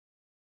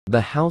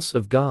The House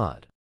of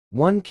God.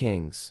 1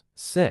 Kings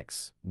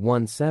 6,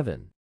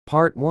 1-7.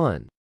 Part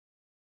 1.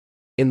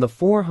 In the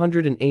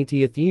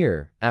 480th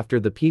year, after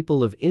the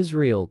people of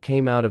Israel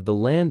came out of the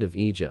land of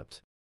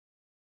Egypt.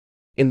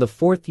 In the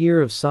 4th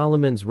year of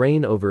Solomon's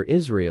reign over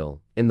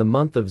Israel, in the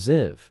month of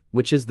Ziv,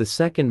 which is the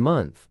 2nd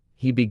month,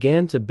 he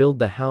began to build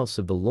the house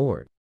of the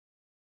Lord.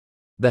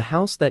 The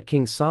house that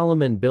King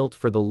Solomon built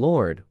for the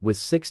Lord was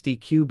 60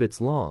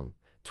 cubits long,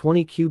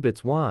 20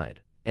 cubits wide,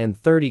 and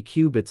 30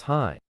 cubits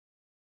high.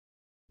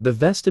 The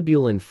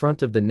vestibule in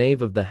front of the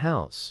nave of the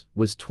house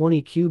was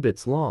 20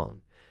 cubits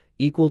long,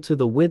 equal to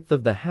the width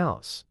of the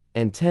house,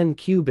 and 10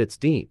 cubits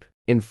deep,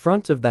 in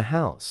front of the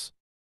house.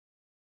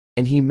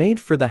 And he made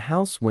for the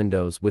house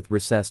windows with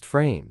recessed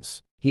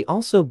frames. He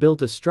also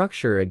built a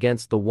structure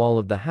against the wall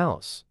of the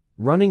house,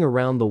 running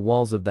around the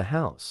walls of the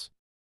house.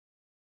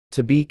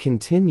 To be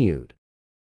continued.